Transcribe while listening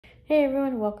Hey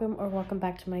everyone, welcome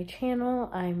back to my channel.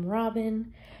 I'm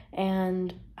Robin,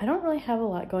 and I don't really have a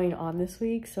lot going on this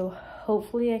week, so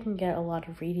hopefully I can get a lot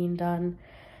of reading done.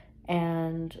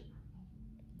 And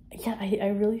yeah, I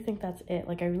really think that's it.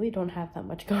 Like, I really don't have that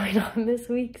much going on this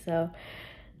week, so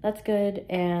that's good.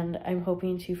 And I'm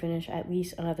hoping to finish at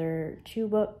least another 2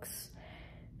 books.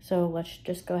 So let's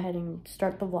just go ahead and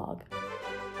start the vlog.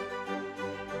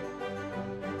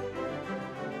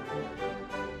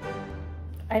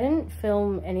 I didn't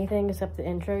film anything except the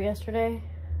intro yesterday,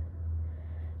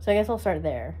 so I guess I'll start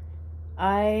there.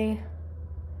 I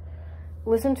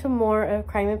listened to more of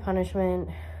Crime and Punishment.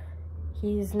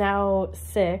 He's now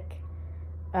sick.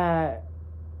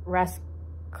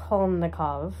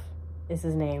 Raskolnikov is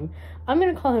his name. I'm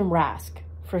gonna call him Rask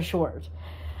for short,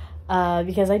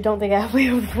 because I don't think I'll be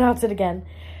able to pronounce it again.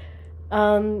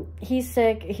 He's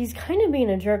sick. He's kind of being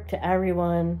a jerk to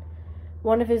everyone.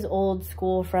 One of his old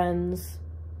school friends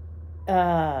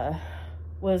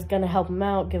was gonna help him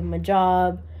out, give him a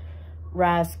job.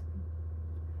 Rask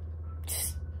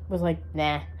just was like,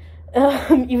 nah,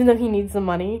 even though he needs the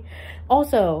money.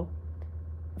 Also,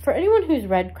 for anyone who's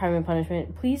read Crime and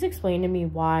Punishment, please explain to me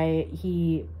why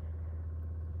he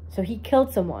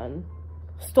killed someone,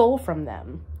 stole from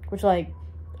them, which, like,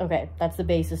 okay, that's the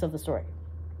basis of the story.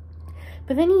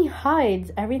 But then he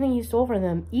hides everything he stole from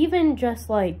them, even just,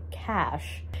 like,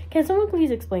 cash. Can someone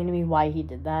please explain to me why he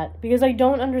did that? Because I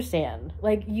don't understand.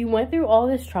 Like, you went through all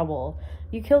this trouble,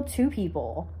 you killed 2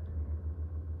 people,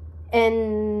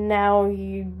 and now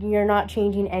you're not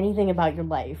changing anything about your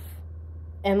life.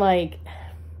 And, like,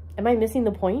 am I missing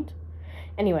the point?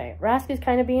 Anyway, Rask is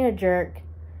kind of being a jerk,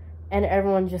 and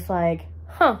everyone's just like,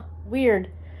 huh, weird.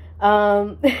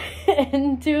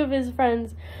 And 2 of his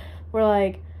friends were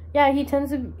like, yeah,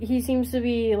 he seems to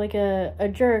be like a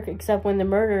jerk, except when the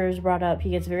murder is brought up,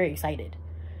 he gets very excited.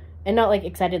 And not like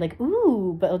excited like,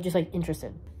 ooh, but just like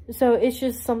interested. So it's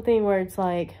just something where it's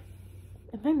like,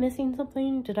 am I missing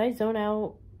something? Did I zone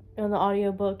out on the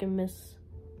audiobook and miss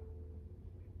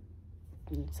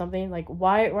something? Like,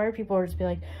 why are people just be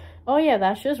like, oh yeah,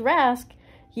 that's just Rask.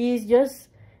 He's just,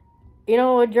 you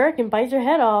know, a jerk and bites your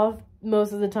head off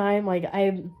most of the time. Like,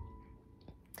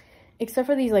 except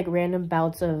for these, like, random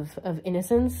bouts of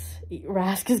innocence,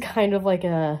 Rask is kind of like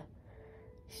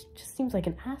he just seems like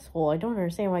an asshole. I don't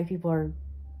understand why people are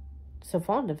so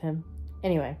fond of him.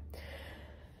 Anyway,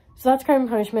 so that's Crime and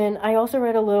Punishment. I also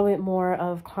read a little bit more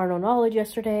of Carnal knowledge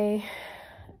yesterday.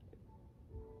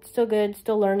 Still good,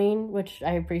 still learning, which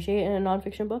I appreciate in a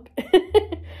nonfiction book.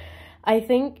 I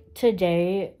think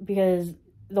today, because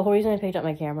the whole reason I picked up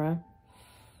my camera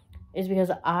is because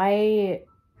I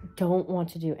don't want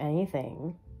to do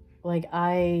anything. Like,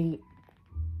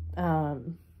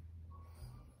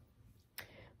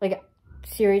 like,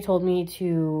 Siri told me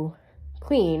to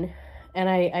clean, and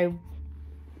I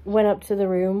went up to the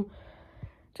room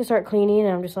to start cleaning,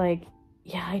 and I'm just like,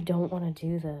 yeah, I don't want to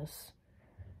do this.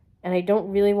 And I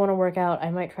don't really want to work out. I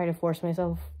might try to force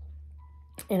myself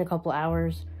in a couple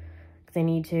hours because I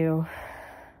need to,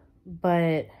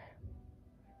 but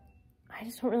I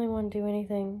just don't really want to do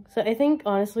anything. So I think,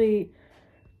 honestly,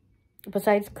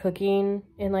 besides cooking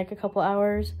in like a couple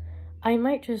hours, I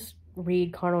might just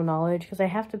read Carnal knowledge, because I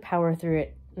have to power through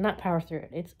it. Not power through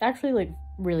it. It's actually, like,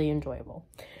 really enjoyable.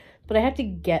 But I have to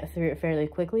get through it fairly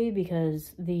quickly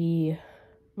because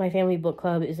my family book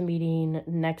club is meeting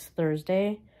next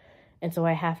Thursday. And so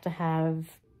I have to have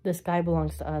The Sky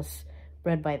Belongs to Us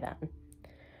read by then.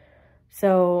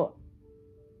 So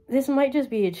this might just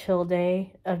be a chill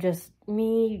day of just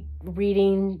me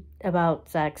reading about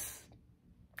sex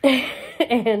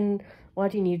and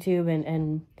watching YouTube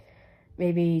and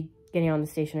maybe getting on the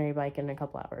stationary bike in a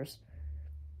couple hours.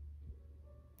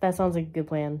 That sounds like a good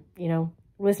plan, you know?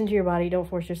 Listen to your body. Don't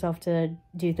force yourself to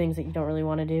do things that you don't really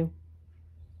want to do.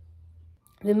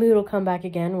 The mood will come back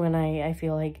again when I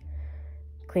feel like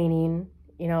cleaning.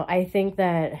 You know, I think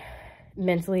that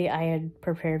mentally I had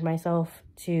prepared myself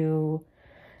to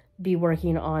be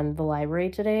working on the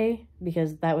library today,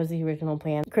 because that was the original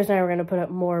plan. Chris and I were going to put up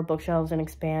more bookshelves and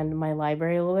expand my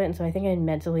library a little bit, and so I think I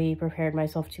mentally prepared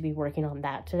myself to be working on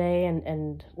that today,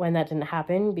 and when that didn't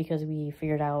happen, because we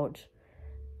figured out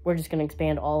we're just going to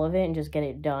expand all of it and just get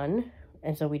it done,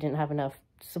 and so we didn't have enough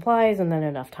supplies and then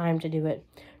enough time to do it,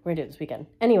 we're going to do it this weekend.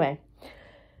 Anyway,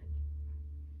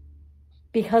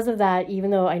 because of that, even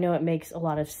though I know it makes a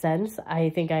lot of sense,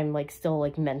 I think I'm, like, still,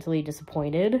 like, mentally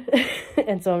disappointed.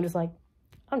 And so I'm just like,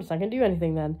 I'm just not gonna do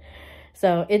anything then.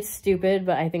 So it's stupid,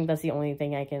 but I think that's the only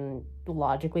thing I can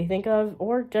logically think of,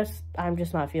 or just, I'm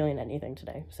just not feeling anything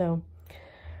today. So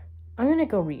I'm gonna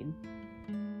go read.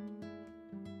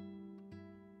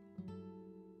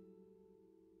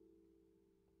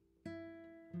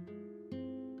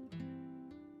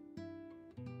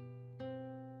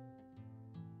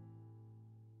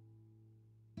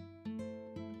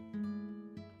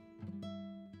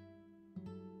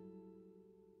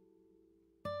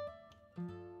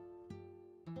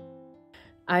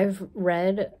 I've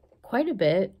read quite a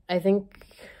bit. I think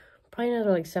probably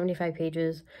another like 75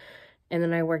 pages. And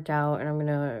then I worked out, and I'm going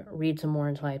to read some more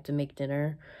until I have to make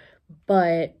dinner.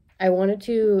 But I wanted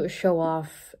to show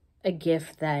off a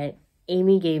gift that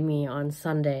Amy gave me on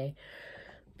Sunday,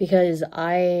 because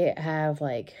I have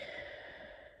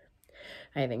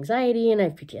anxiety and I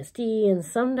have PTSD, and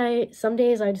some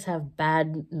days I just have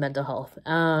bad mental health,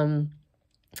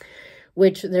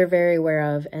 which they're very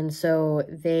aware of. And so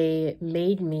they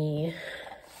made me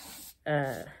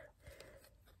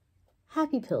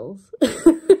happy pills,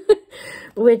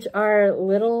 which are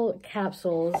little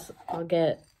capsules. I'll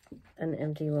get an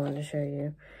empty one to show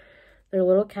you. They're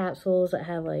little capsules that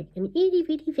have like an itty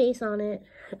bitty face on it,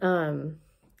 and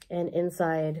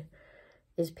inside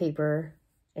is paper,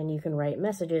 and you can write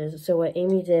messages. So what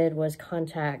Amy did was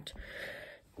contact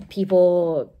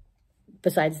people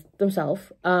besides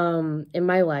themselves in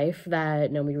my life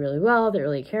that know me really well, that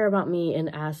really care about me,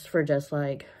 and ask for just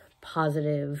like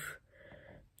positive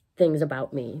things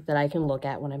about me that I can look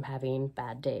at when I'm having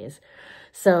bad days.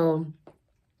 So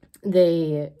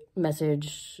they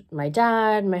messaged my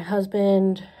dad, my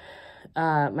husband,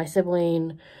 my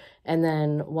sibling, and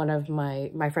then one of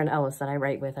my friend Ellis that I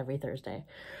write with every Thursday.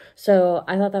 So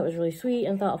I thought that was really sweet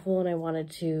and thoughtful, and I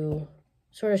wanted to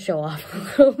sort of show off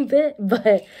a little bit.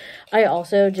 But I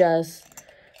also just,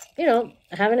 you know,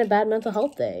 having a bad mental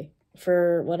health day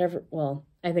for whatever. Well,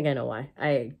 I think I know why.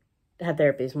 I had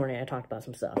therapy this morning. I talked about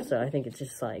some stuff. So I think it's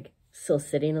just like still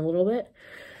sitting a little bit.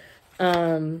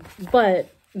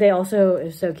 But they also, it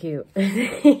was so cute.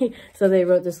 So they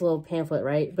wrote this little pamphlet,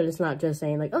 right? But it's not just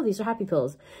saying like, oh, these are happy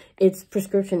pills. It's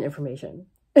prescription information.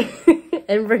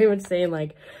 And pretty much saying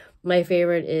like, my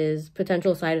favorite is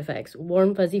potential side effects: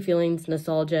 warm, fuzzy feelings,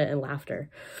 nostalgia, and laughter.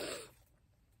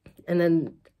 And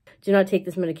then, do not take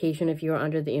this medication if you are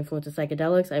under the influence of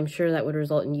psychedelics. I'm sure that would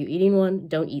result in you eating one.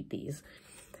 Don't eat these.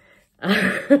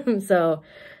 So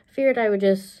I figured I would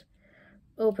just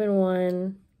open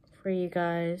one for you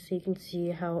guys so you can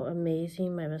see how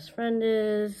amazing my best friend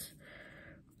is.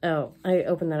 Oh, I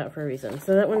opened that up for a reason.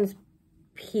 So that one's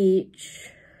peach,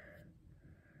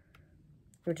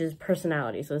 which is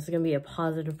personality. So this is going to be a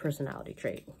positive personality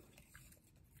trait.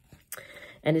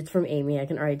 And it's from Amy. I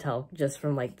can already tell just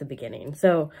from like the beginning.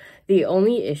 So the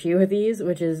only issue with these,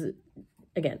 which is,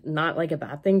 again, not like a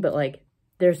bad thing, but like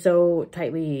they're so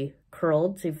tightly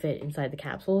curled to fit inside the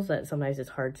capsules that sometimes it's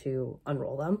hard to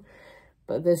unroll them.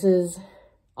 But this is,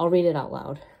 I'll read it out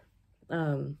loud.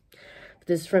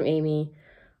 This is from Amy.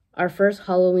 Our first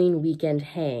Halloween weekend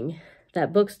hang.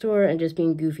 That bookstore and just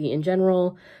being goofy in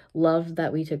general. Loved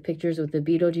that we took pictures with the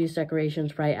Beetlejuice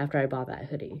decorations right after I bought that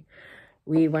hoodie.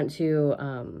 We went to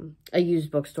a used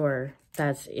bookstore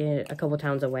that's a couple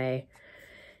towns away.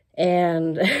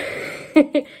 And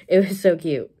it was so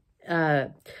cute.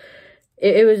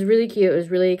 It was really cute. It was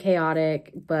really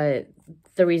chaotic, but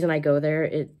the reason I go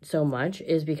there so much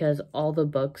is because all the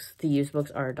books, the used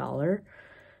books, are $1.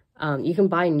 You can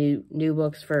buy new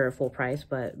books for full price,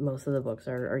 but most of the books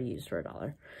are used for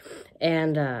 $1.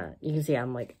 And you can see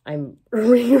I'm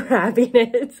rewrapping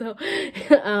it. So,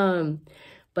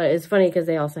 but it's funny because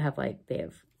they also have they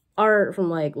have art from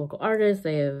local artists.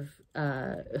 They have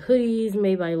hoodies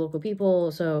made by local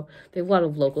people. So they have a lot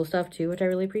of local stuff too, which I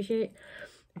really appreciate.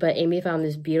 But Amy found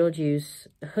this Beetlejuice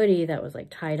hoodie that was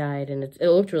tie-dyed, and it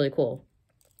looked really cool.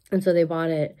 And so they bought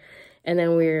it. And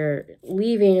then we were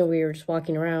leaving, and we were just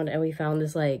walking around, and we found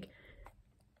this it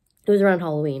was around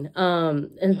Halloween.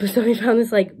 And so we found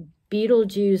this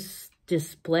Beetlejuice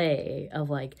display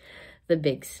of the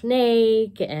big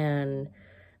snake, and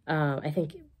I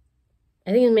think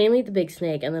it was mainly the big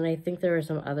snake, and then I think there were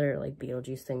some other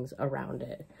Beetlejuice things around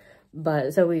it.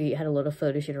 But so we had a little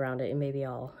photo shoot around it, and maybe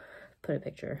I'll put a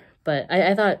picture. But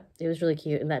I thought it was really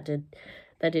cute, and that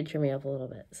did cheer me up a little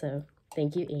bit. So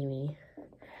thank you, Amy.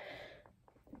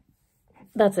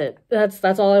 That's it.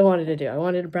 That's all I wanted to do. I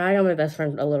wanted to brag on my best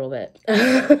friend a little bit.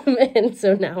 And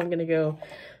so now I'm going to go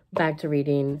back to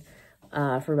reading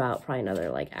for about probably another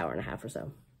hour and a half or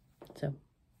so. So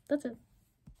that's it.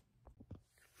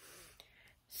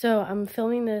 So I'm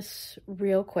filming this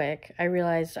real quick. I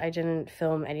realized I didn't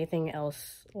film anything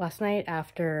else last night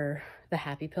after the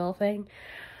happy pill thing.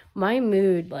 My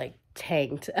mood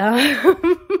tanked.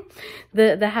 The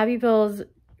happy pills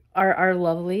are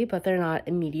lovely, but they're not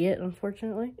immediate,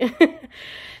 unfortunately.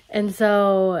 And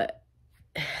so,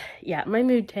 yeah, my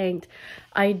mood tanked.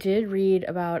 I did read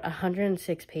about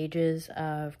 106 pages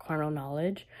of carnal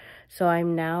knowledge. So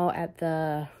I'm now at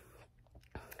I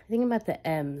think I'm at the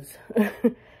M's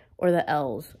or the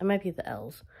L's. I might be at the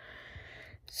L's.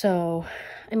 So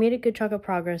I made a good chunk of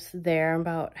progress there. I'm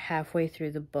about halfway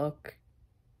through the book.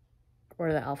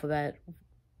 or the alphabet,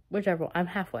 whichever one. I'm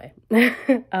halfway.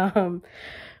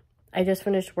 I just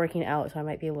finished working out, so I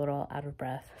might be a little out of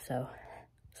breath, so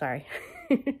sorry.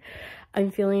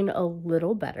 I'm feeling a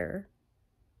little better.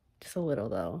 Just a little,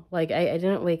 though. Like, I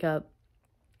didn't wake up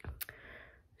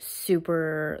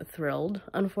super thrilled,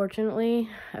 unfortunately.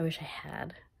 I wish I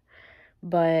had.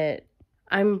 But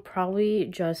I'm probably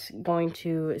just going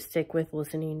to stick with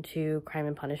listening to Crime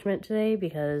and Punishment today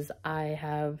because I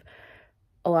have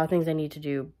a lot of things I need to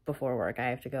do before work. I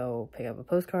have to go pick up a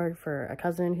postcard for a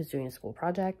cousin who's doing a school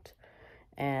project,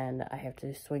 and I have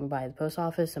to swing by the post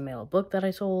office and mail a book that I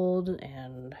sold,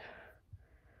 and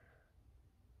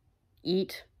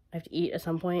eat. I have to eat at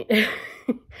some point.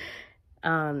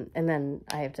 And then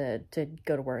I have to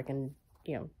go to work and,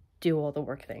 you know, do all the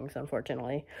work things,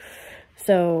 unfortunately.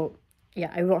 So,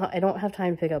 yeah, I don't have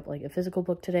time to pick up, like, a physical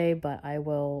book today, but I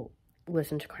will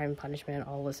listen to Crime and Punishment.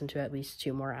 I'll listen to at least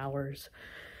 2 more hours.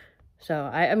 So,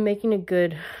 I'm making a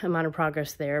good amount of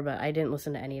progress there, but I didn't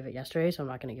listen to any of it yesterday, so I'm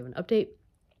not going to give an update.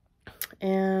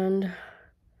 And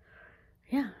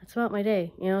yeah, that's about my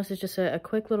day. You know, this is just a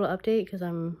quick little update because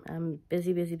I'm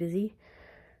busy.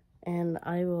 And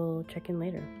I will check in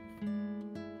later.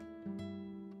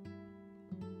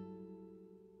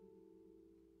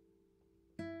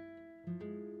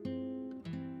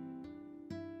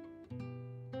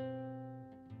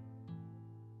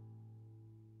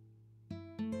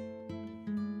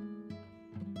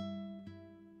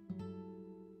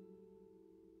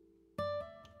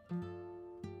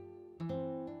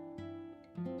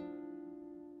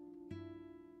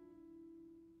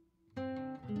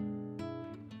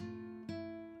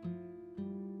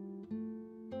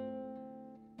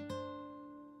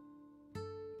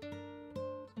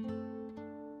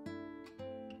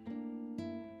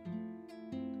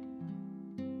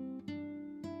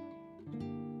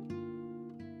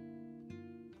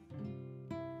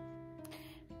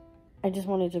 I just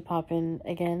wanted to pop in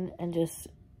again and just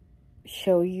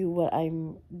show you what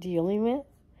I'm dealing with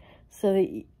so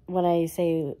that when I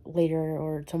say later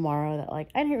or tomorrow that, like,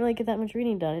 I didn't really get that much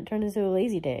reading done, it turned into a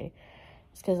lazy day.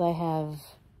 It's because I have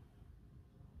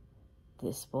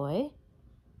this boy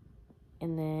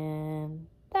and then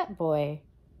that boy.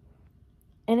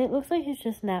 And it looks like it's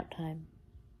just nap time.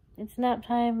 It's nap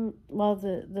time while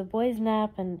the boys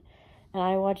nap and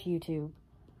I watch YouTube.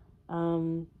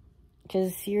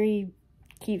 Because Siri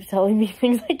keeps telling me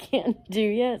things I can't do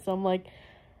yet, so I'm like,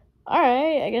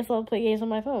 alright, I guess I'll play games on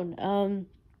my phone.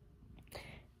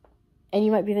 And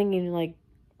you might be thinking, like,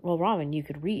 well, Robin, you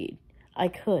could read. I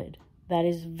could. That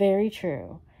is very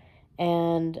true.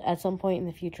 And at some point in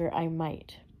the future, I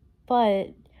might.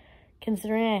 But,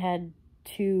 considering I had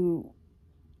 2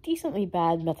 decently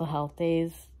bad mental health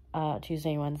days,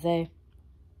 Tuesday and Wednesday,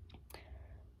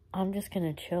 I'm just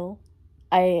gonna chill.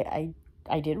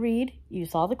 I did read. You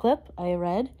saw the clip. I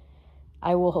read.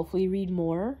 I will hopefully read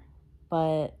more,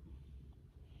 but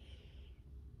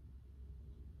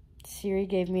Siri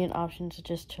gave me an option to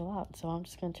just chill out, so I'm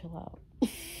just gonna chill out.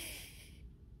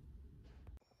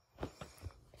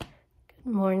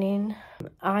 Good morning.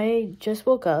 I just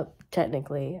woke up,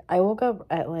 technically. I woke up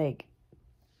at like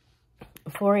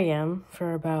 4 a.m.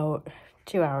 for about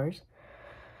 2 hours,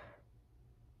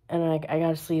 and I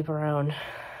got to sleep around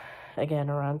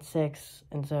 6,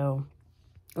 and so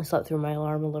I slept through my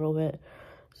alarm a little bit.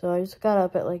 So I just got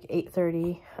up at like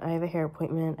 8:30. I have a hair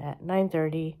appointment at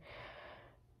 9:30,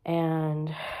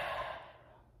 and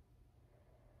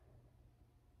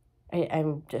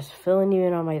I'm just filling you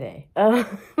in on my day.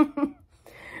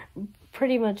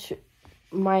 Pretty much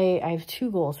I have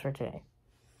 2 goals for today.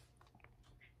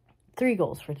 3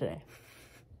 goals for today.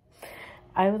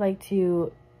 I would like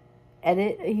to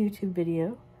edit a YouTube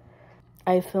video.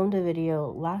 I filmed a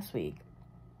video last week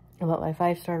about my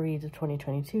 5-star reads of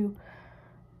 2022.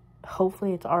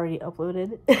 Hopefully it's already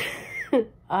uploaded.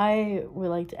 I would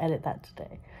like to edit that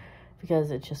today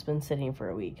because it's just been sitting for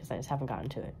a week because I just haven't gotten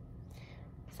to it.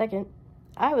 Second,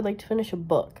 I would like to finish a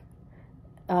book.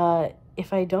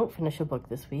 If I don't finish a book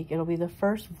this week, it'll be the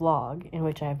first vlog in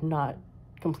which I have not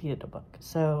completed a book.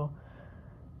 So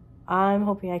I'm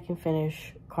hoping I can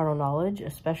finish Carnal Knowledge,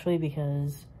 especially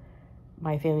because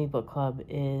my family book club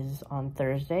is on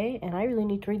Thursday, and I really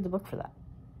need to read the book for that.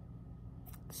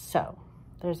 So,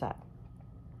 there's that.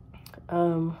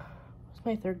 What's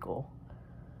my 3rd goal?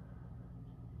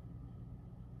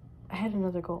 I had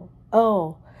another goal.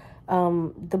 Oh,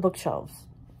 the bookshelves.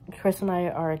 Chris and I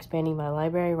are expanding my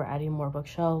library. We're adding more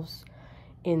bookshelves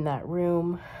in that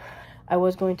room. I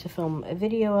was going to film a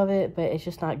video of it, but it's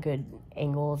just not good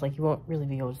angles. Like, you won't really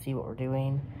be able to see what we're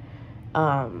doing.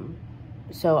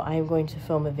 So I'm going to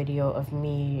film a video of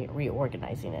me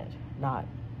reorganizing it. not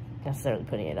necessarily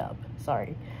putting it up.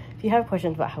 Sorry. If you have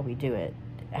questions about how we do it,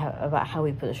 about how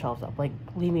we put the shelves up, like,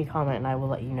 leave me a comment and I will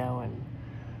let you know. And,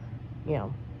 you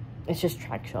know, it's just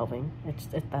track shelving. That's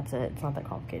it. It's not that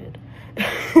complicated.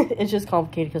 It's just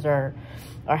complicated because our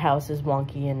house is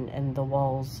wonky, and the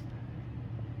walls,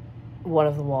 one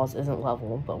of the walls isn't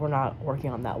level, but we're not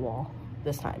working on that wall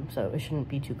this time, so it shouldn't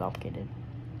be too complicated.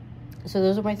 So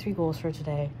those are my 3 goals for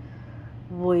today.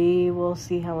 We will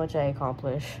see how much I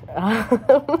accomplish.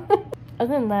 Other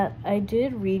than that, I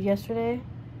did read yesterday.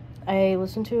 I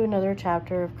listened to another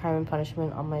chapter of Crime and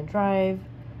Punishment on my drive.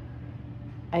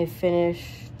 I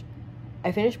finished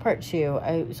part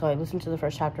 2. So I listened to the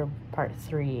first chapter, part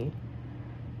 3.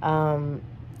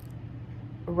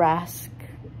 Rask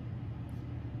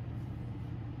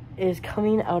is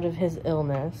coming out of his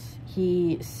illness.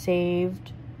 He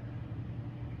saved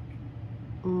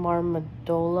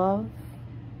Marmadolov,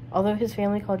 although his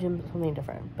family called him something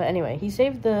different. But anyway, he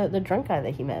saved the drunk guy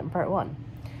that he met in part 1.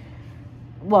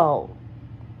 Well,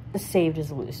 saved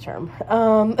is a loose term.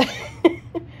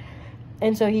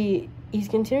 And so he's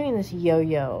continuing this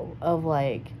yo-yo of,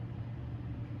 like,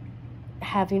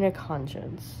 having a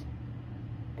conscience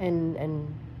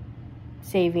and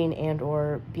saving and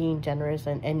or being generous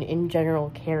and in general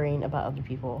caring about other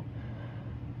people,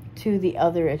 to the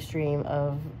other extreme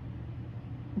of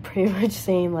pretty much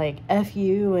saying, like, F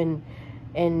you,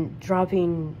 and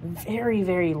dropping very,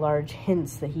 very large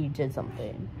hints that he did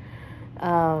something,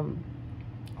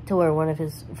 to where one of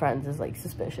his friends is, like,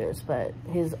 suspicious, but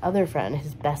his other friend,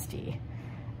 his bestie,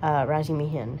 Raji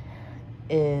Mihin,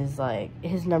 is, like,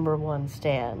 his #1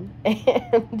 stan,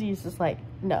 and he's just like,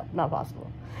 no, not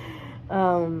possible.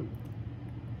 So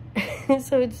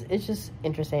it's just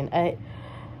interesting.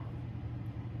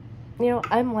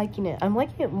 I'm liking it. I'm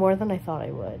liking it more than I thought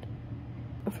I would,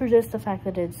 for just the fact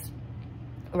that it's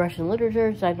Russian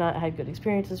literature, which I've not had good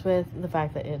experiences with, the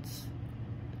fact that it's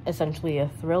essentially a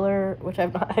thriller, which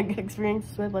I've not had good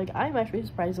experiences with. Like, I'm actually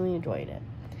surprisingly enjoying it.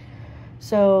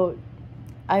 So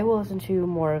I will listen to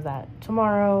more of that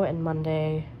tomorrow and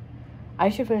Monday. I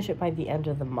should finish it by the end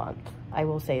of the month. I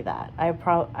will say that. I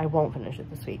won't finish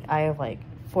it this week. I have, like,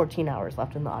 14 hours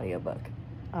left in the audiobook.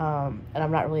 And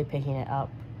I'm not really picking it up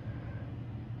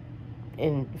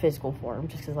in physical form,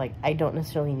 just because, like, I don't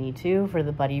necessarily need to. For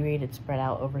the buddy read, it's spread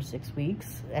out over 6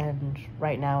 weeks, and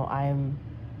right now I'm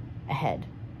ahead.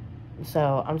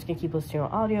 So I'm just gonna keep listening to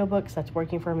audiobooks. That's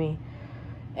working for me,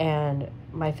 and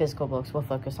my physical books will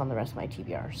focus on the rest of my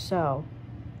TBR. So,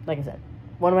 like I said,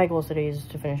 one of my goals today is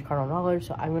to finish Carnal Knowledge,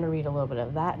 so I'm gonna read a little bit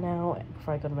of that now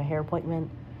before I go to my hair appointment,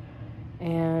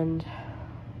 and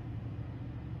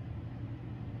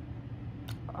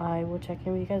I will check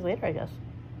in with you guys later, I guess.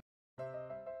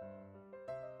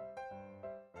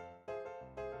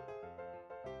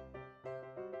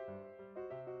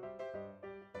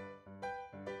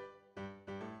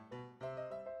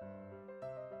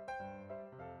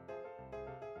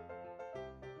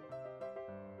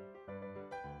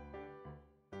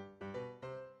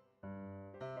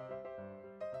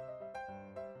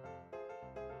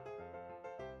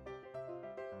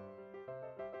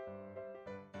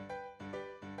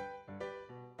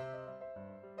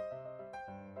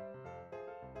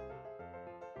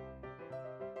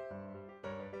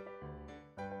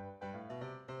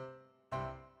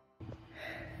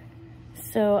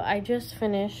 So I just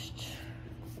finished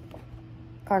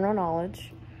Carnal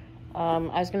Knowledge. I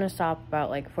was going to stop about,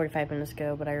 like, 45 minutes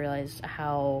ago, but I realized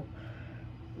how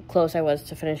close I was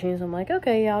to finishing, so I'm like,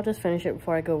 okay, yeah, I'll just finish it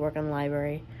before I go work on the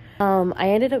library. I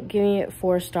ended up giving it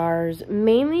 4 stars,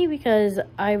 mainly because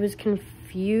I was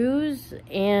confused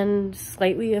and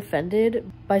slightly offended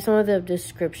by some of the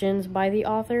descriptions by the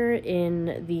author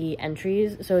in the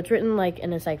entries. So it's written like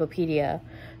an encyclopedia,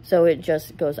 so it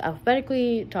just goes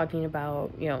alphabetically, talking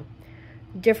about, you know,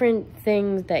 different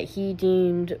things that he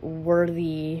deemed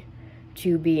worthy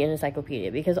to be an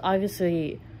encyclopedia, because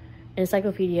obviously an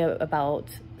encyclopedia about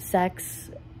sex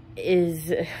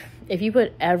is, if you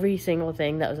put every single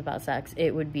thing that was about sex,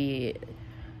 it would be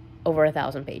over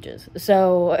 1,000 pages.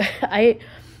 So I'm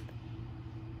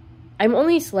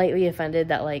only slightly offended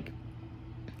that, like,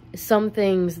 some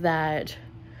things that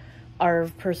are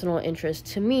of personal interest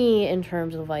to me in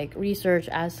terms of, like, research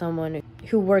as someone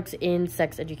who works in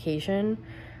sex education,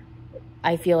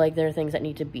 I feel like there are things that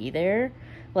need to be there.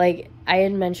 Like, I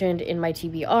had mentioned in my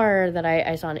TBR that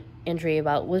I saw an entry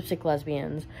about lipstick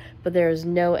lesbians, but there's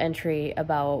no entry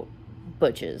about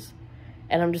butches.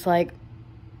 And I'm just like,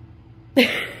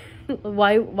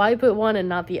 why put one and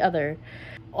not the other?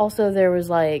 Also, there was,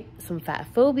 like, some fat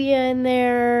phobia in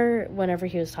there whenever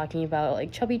he was talking about,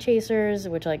 like, chubby chasers,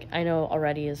 which, like, I know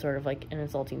already is sort of, like, an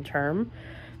insulting term.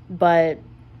 But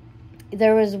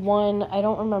there was one, I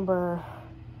don't remember,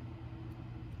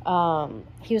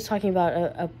 he was talking about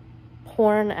a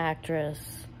porn actress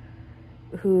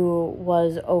who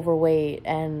was overweight,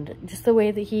 and just the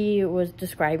way that he was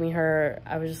describing her,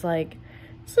 I was just like,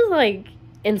 this is, like,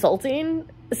 insulting.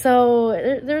 So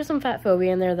there's some fat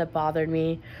phobia in there that bothered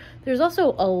me. There's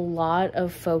also a lot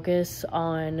of focus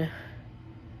on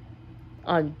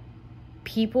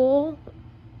people,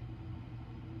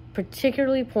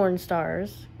 particularly porn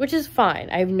stars, which is fine.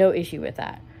 I have no issue with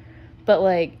that. But,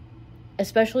 like,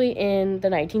 especially in the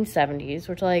 1970s,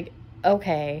 which, like,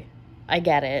 okay, I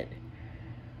get it.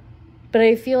 But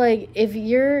I feel like if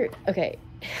you're, okay,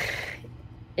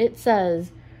 it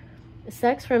says,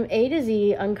 sex from A to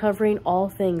Z, uncovering all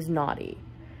things naughty.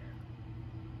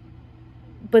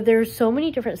 But there's so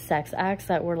many different sex acts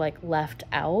that were, like, left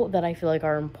out that I feel like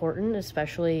are important,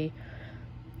 especially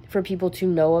for people to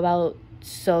know about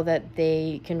so that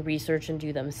they can research and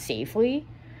do them safely,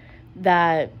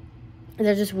 that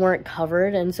just weren't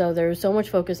covered. And so there's so much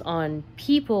focus on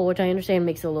people, which I understand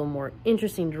makes it a little more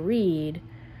interesting to read,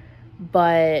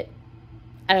 but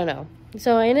I don't know.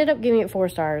 So I ended up giving it 4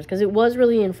 stars because it was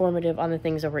really informative on the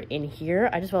things that were in here.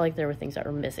 I just felt like there were things that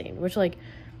were missing, which, like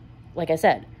I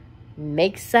said,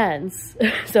 makes sense.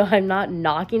 So I'm not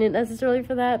knocking it necessarily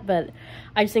for that, but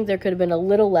I just think there could have been a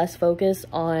little less focus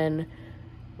on,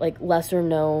 like, lesser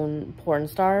known porn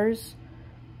stars,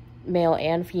 male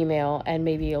and female, and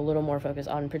maybe a little more focus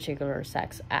on particular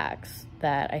sex acts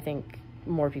that I think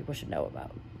more people should know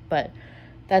about. But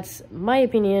that's my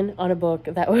opinion on a book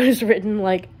that was written,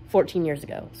 like, 14 years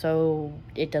ago, so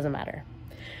it doesn't matter.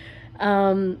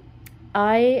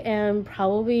 I am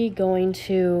probably going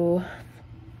to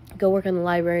go work in the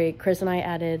library. Chris and I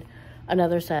added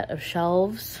another set of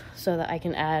shelves so that I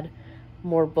can add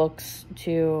more books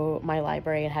to my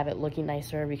library and have it looking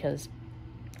nicer, because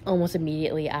almost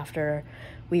immediately after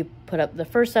we put up the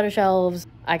first set of shelves,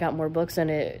 I got more books and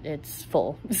it's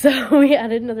full. So we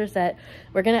added another set.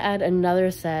 We're gonna add another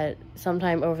set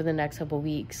sometime over the next couple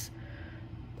weeks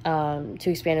to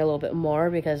expand it a little bit more,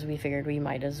 because we figured we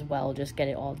might as well just get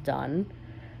it all done.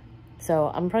 So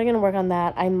I'm probably gonna work on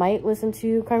that. I might listen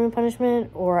to Crime and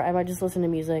Punishment, or I might just listen to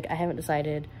music. I haven't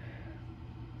decided.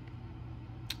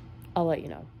 I'll let you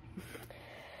know.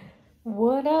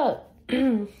 What up?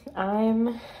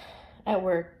 I'm at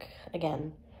work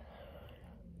again.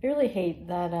 I really hate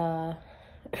that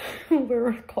we're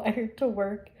required to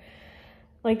work.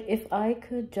 Like, if I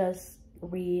could just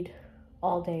read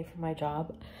all day for my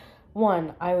job,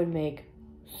 one, I would make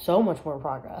so much more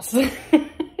progress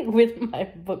with my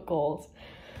book goals.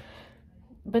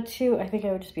 But two, I think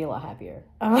I would just be a lot happier.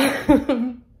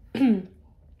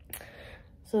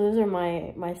 So those are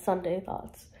my Sunday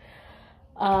thoughts.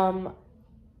 Other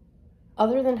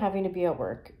than having to be at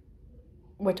work,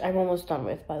 which I'm almost done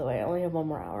with, by the way, I only have 1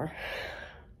 more hour,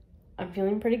 I'm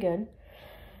feeling pretty good,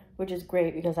 which is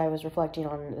great, because I was reflecting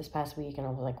on this past week and I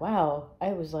was like, wow,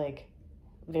 I was, like,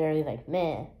 very, like,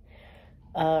 meh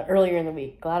earlier in the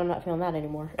week. Glad I'm not feeling that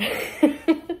anymore.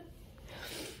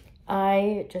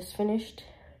 I just finished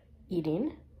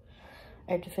eating.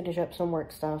 I have to finish up some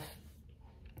work stuff,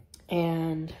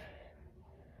 and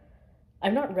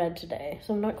I've not read today,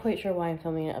 so I'm not quite sure why I'm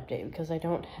filming an update, because I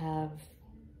don't have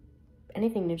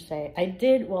anything new to say. I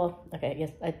did, well, okay,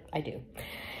 yes, I do.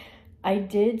 I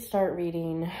did start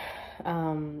reading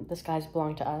The Skies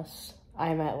Belong to Us.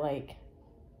 I'm at, like,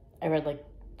 I read, like,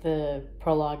 the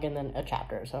prologue and then a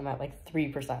chapter, so I'm at, like,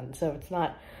 3%, so it's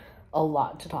not a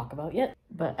lot to talk about yet,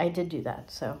 but I did do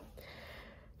that, so.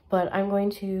 But I'm going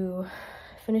to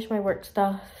finish my work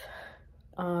stuff,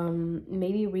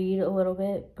 maybe read a little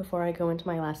bit before I go into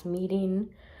my last meeting,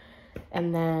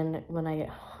 and then when I get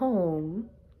home,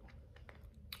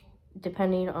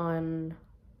 depending on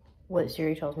what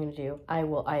Siri tells me to do, I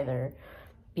will either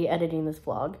be editing this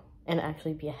vlog and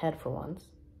actually be ahead for once,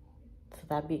 so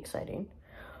that'd be exciting,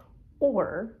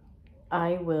 or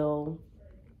I will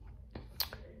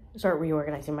start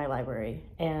reorganizing my library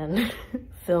and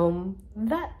film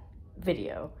that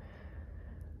video.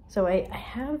 So I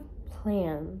have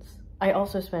plans. I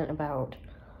also spent about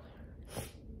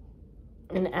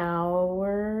an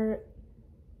hour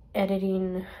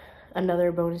editing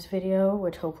another bonus video,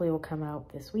 which hopefully will come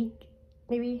out this week,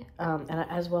 maybe, and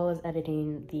as well as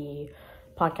editing the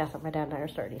podcast that my dad and I are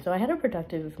starting. So I had a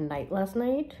productive night last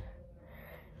night,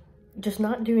 just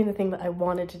not doing the thing that I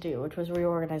wanted to do, which was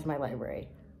reorganize my library.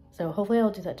 So hopefully I'll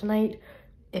do that tonight.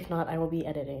 If not, I will be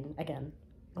editing again.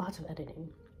 Lots of editing.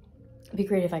 It'd be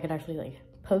great if I could actually, like,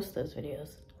 post those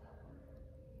videos.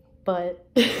 But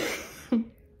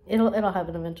it'll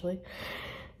happen eventually.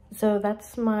 So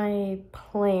that's my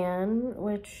plan,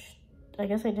 which I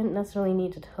guess I didn't necessarily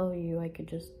need to tell you. I could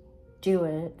just do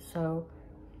it. So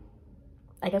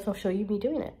I guess I'll show you me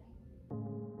doing it.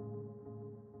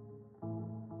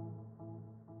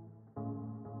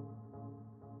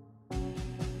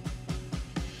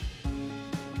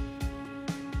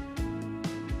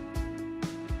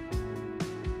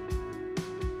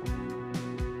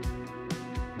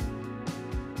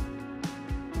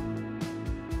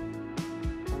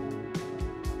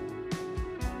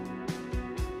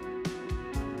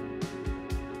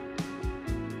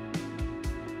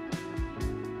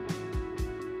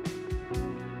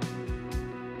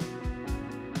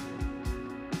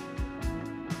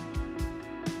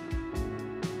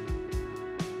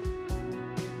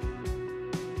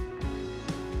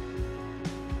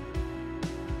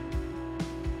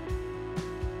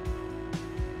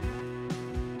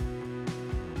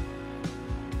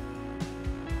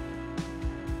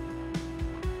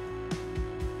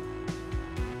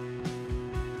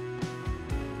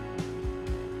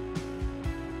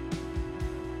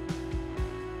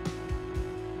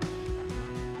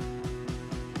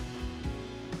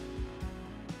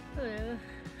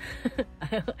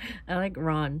 I like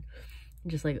Ron,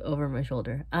 just like over my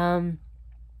shoulder. I'm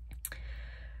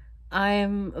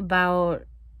about,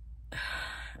 I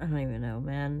don't even know,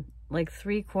 man, like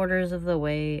 3/4 of the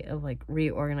way of like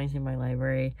reorganizing my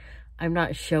library. I'm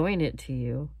not showing it to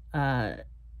you,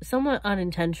 somewhat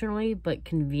unintentionally, but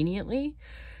conveniently,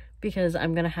 because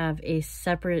I'm gonna have a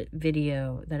separate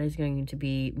video that is going to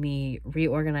be me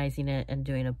reorganizing it and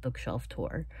doing a bookshelf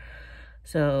tour.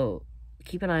 So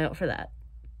keep an eye out for that.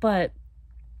 But,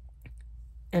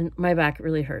 and my back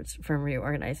really hurts from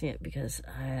reorganizing it because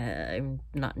I'm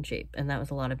not in shape. And that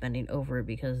was a lot of bending over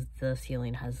because the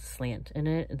ceiling has a slant in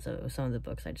it. And so some of the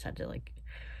books I just had to like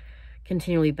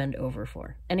continually bend over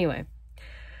for. Anyway,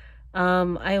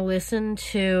 I listened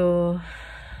to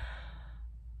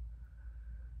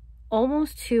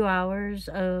almost 2 hours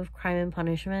of Crime and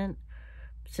Punishment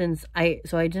so I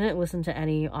didn't listen to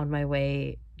any on my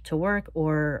way to work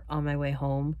or on my way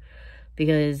home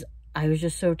because I was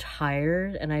just so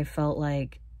tired and I felt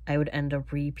like I would end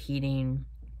up repeating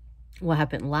what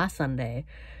happened last Sunday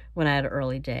when I had an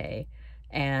early day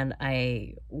and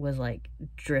I was like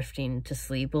drifting to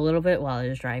sleep a little bit while I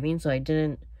was driving, so I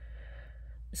didn't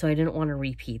want to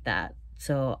repeat that.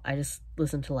 So I just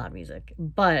listened to loud music.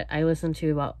 But I listened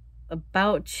to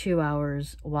about 2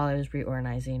 hours while I was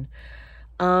reorganizing.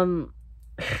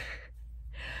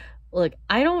 Look,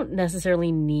 I don't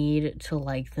necessarily need to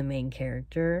like the main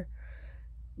character,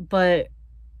 but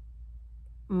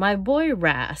my boy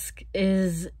Rask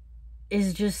is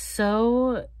just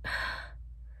so,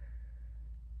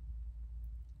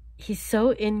 he's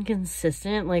so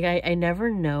inconsistent. Like I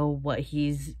never know what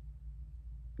he's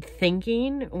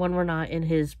thinking when we're not in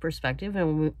his perspective,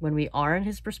 and when we are in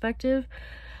his perspective,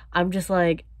 I'm just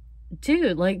like,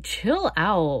 dude, like chill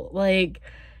out. Like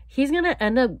he's gonna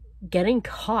end up getting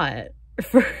caught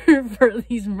for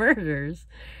these murders,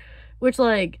 which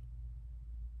like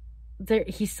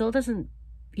he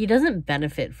doesn't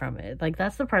benefit from it. Like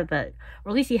that's the part that, or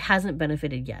at least he hasn't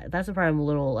benefited yet. That's the part I'm a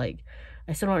little like,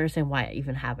 I still don't understand why it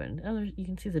even happened. Oh, you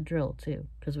can see the drill too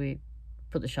because we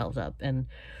put the shelves up, and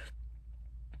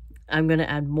I'm gonna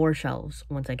add more shelves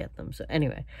once I get them. So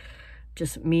anyway,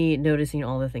 just me noticing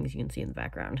all the things you can see in the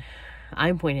background.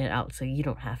 I'm pointing it out so you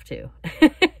don't have to.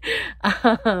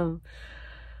 What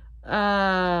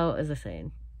was I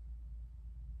saying?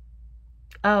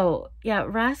 Oh, yeah,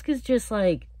 Rask is just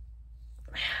like,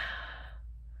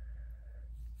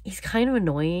 he's kind of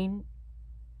annoying.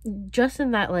 Just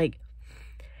in that, like,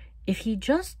 if he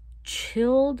just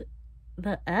chilled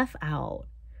the F out,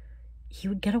 he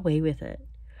would get away with it.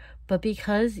 But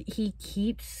because he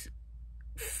keeps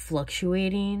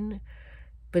fluctuating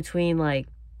between, like,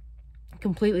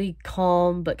 completely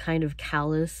calm but kind of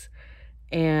callous,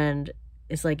 and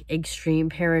it's like extreme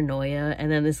paranoia,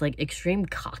 and then this like extreme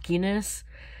cockiness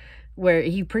where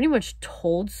he pretty much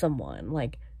told someone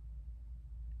like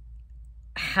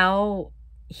how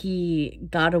he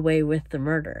got away with the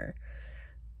murder,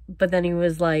 but then he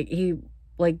was like, he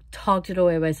like talked it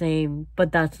away by saying,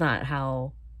 but that's not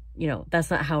how, you know,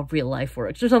 that's not how real life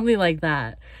works or something like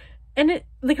that. And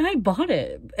the guy bought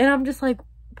it, and I'm just like,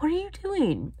 what are you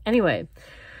doing? Anyway,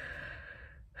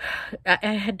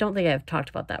 I don't think I've talked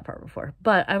about that part before,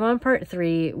 but I'm on part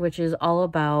 3, which is all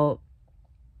about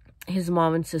his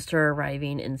mom and sister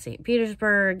arriving in St.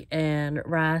 Petersburg, and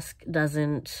Rask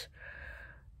doesn't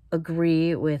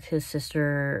agree with his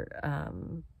sister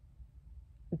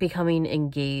becoming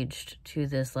engaged to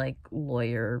this like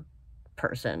lawyer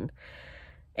person,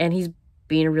 and he's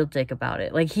being a real dick about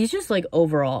it. Like, he's just like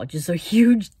overall just a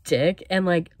huge dick, and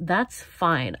like that's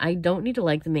fine. I don't need to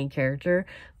like the main character,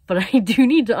 but I do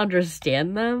need to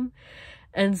understand them.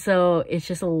 And so it's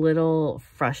just a little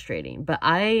frustrating. But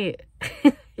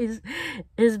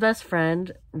his best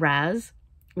friend Raz,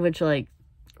 which like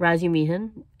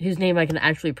Razumihin, whose name I can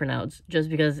actually pronounce just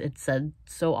because it's said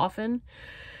so often,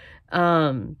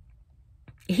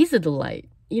 he's a delight.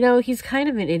 You know, he's kind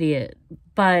of an idiot,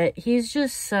 but he's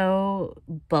just so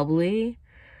bubbly,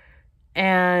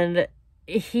 and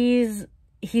he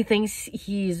thinks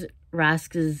he's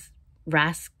Rask's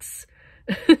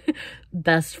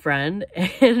best friend,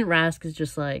 and Rask is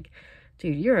just like,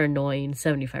 dude, you're annoying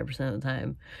 75% of the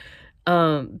time.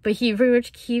 But he pretty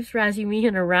much keeps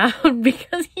Razumihin around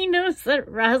because he knows that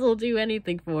Raz will do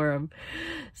anything for him.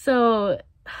 So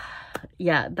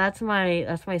yeah, that's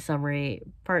my summary.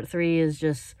 Part 3 is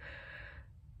just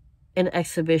an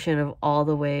exhibition of all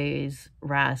the ways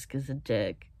Rask is a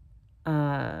dick.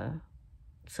 So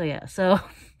yeah, so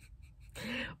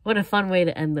what a fun way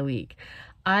to end the week.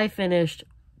 I finished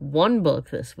 1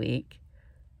 book this week,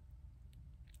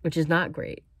 which is not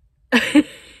great.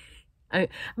 I'm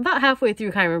about halfway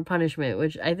through Crime and Punishment,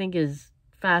 which I think is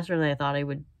faster than I thought I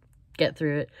would get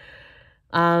through it.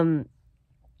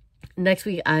 Next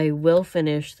week, I will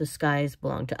finish The Skies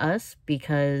Belong to Us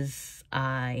because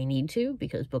I need to,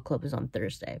 because book club is on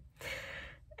Thursday.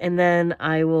 And then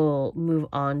I will move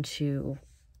on to,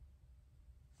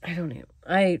 I don't know,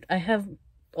 I have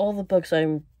all the books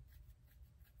I'm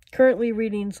currently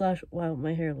reading / wow,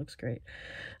 my hair looks great,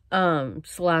 / TBR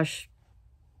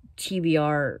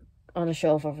on a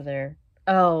shelf over there.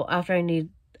 Oh, after I read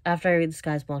The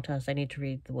Skies Belong to Us, I need to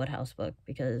read the Woodhouse book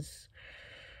because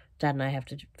Dad and I have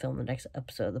to film the next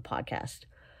episode of the podcast.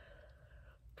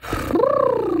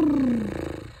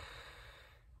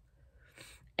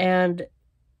 And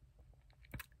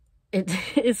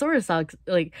it sort of sucks.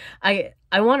 Like, I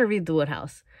want to read the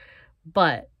Woodhouse,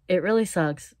 but it really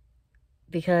sucks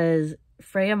because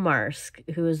Freya Marsk,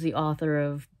 who is the author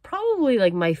of probably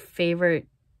like my favorite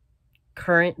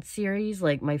current series,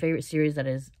 like my favorite series that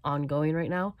is ongoing right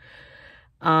now,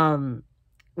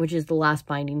 which is the Last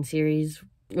Binding series,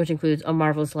 which includes A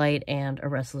Marvelous Light and A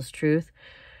Restless Truth.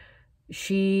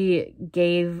 She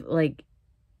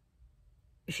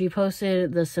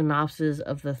posted the synopsis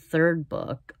of the 3rd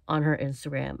book on her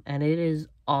Instagram, and it is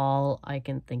all I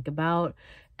can think about.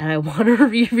 And I want to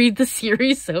reread the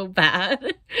series so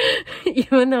bad.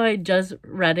 Even though I just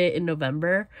read it in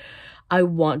November, I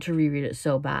want to reread it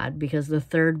so bad because the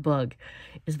 3rd book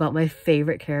is about my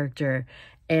favorite character.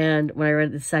 And when I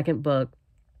read the 2nd book,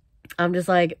 I'm just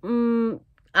like,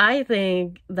 I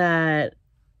think that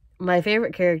my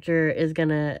favorite character is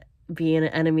gonna be in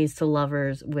Enemies to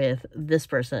Lovers with this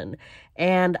person.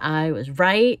 And I was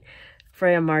right.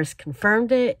 Freya Marsk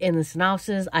confirmed it in the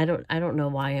synopsis. I don't know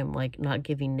why I'm like not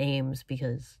giving names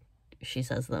because she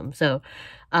says them. So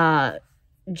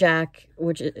Jack,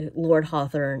 which is Lord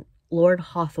Hawthorne,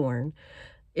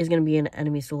 is going to be in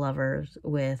Enemies to Lovers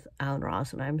with Alan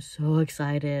Ross, and I'm so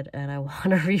excited, and I want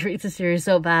to reread the series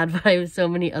so bad, but I have so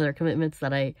many other commitments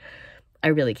that I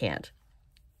really can't.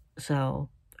 So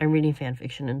I'm reading fan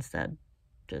fiction instead,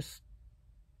 just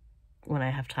when I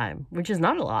have time, which is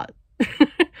not a lot.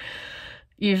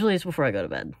 Usually it's before I go to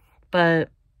bed, but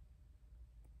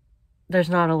there's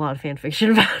not a lot of fan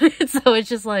fiction about it, so it's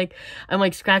just like I'm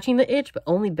like scratching the itch, but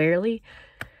only barely.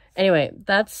 Anyway,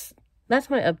 that's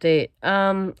my update.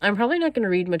 I'm probably not going to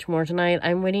read much more tonight.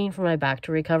 I'm waiting for my back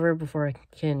to recover before I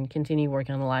can continue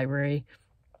working on the library.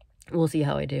 We'll see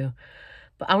how I do.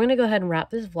 But I'm going to go ahead and wrap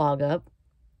this vlog up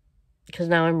because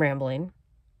now I'm rambling.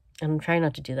 And I'm trying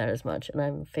not to do that as much, and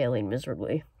I'm failing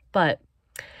miserably. But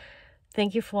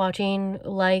thank you for watching.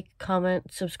 Like,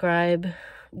 comment, subscribe.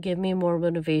 Give me more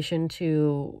motivation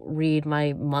to read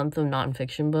my month of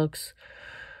nonfiction books.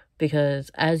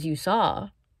 Because as you saw,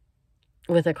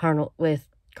 with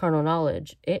Carnal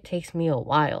Knowledge, it takes me a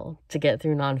while to get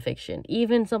through nonfiction.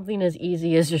 Even something as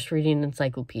easy as just reading an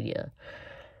encyclopedia.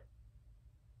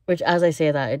 Which, as I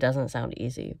say that, it doesn't sound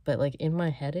easy. But, like, in my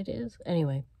head it is.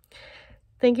 Anyway,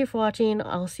 thank you for watching.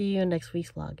 I'll see you in next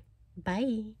week's vlog.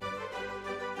 Bye!